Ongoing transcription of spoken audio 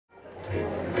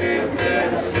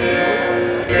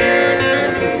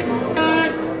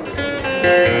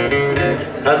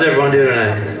How's everyone doing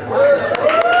tonight?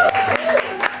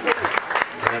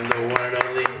 I'm the one and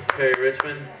only Perry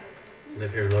Richmond.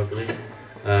 Live here locally.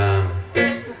 I'm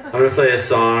gonna play a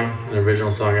song, an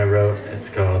original song I wrote. It's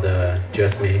called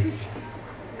Just Me.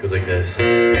 It goes like this.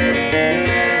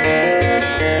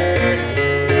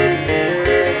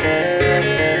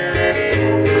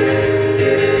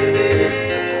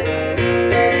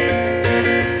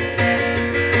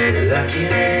 I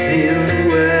can feel the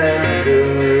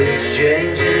weather, it's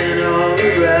changing all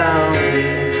around me.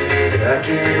 I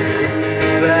can't see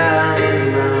about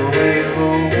my way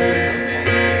home.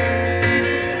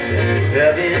 And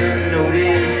having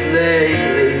noticed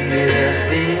lately that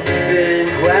things have been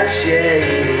quite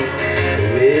shady. The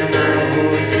way my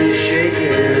voice is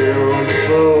shaking on the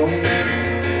phone.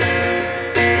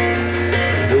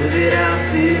 I know that I've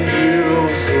been here oh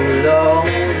so long. I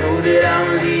know that I'm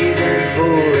leaving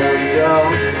before I'm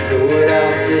gone. Know what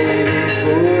I'll say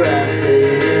before I say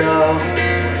it all.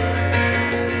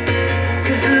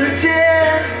 'Cause the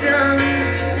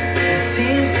distance, it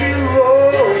seems to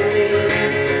hold me.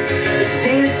 It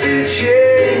seems to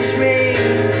change me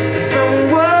from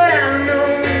what I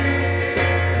know.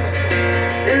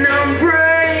 And I'm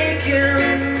breaking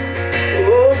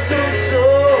oh so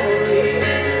slowly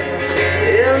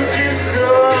into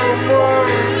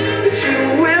someone that you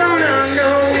will not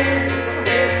know.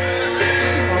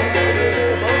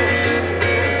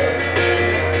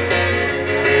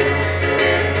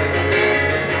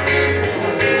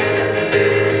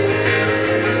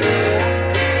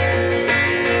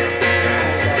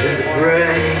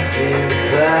 Breaking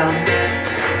down,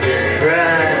 this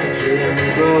breaking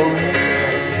road,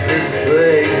 this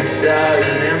place I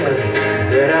remember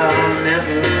that I'll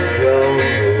never go.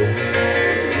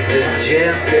 This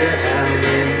chance that I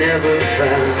may never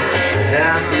find, the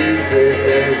happy place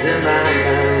that is in my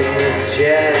mind. This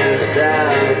chance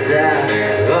I'll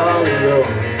die all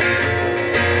alone.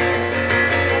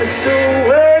 So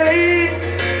wait,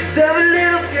 'cause every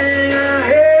little thing I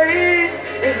hate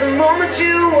is the moment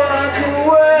you walk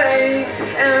away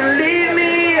and leave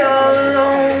me all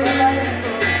alone.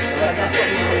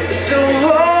 So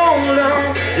hold on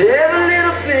to every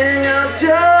little thing I've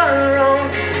done wrong.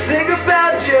 Think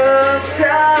about just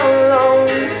how long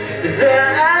that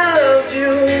I loved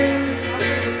you.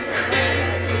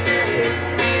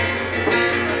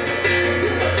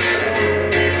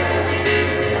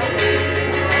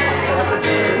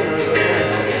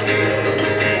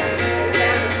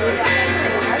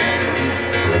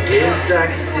 Yes, I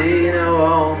can see now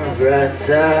on the bright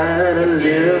side. I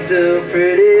lived a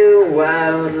pretty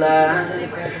wild life.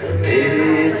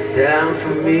 Maybe it's time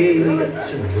for me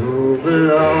to move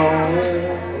along.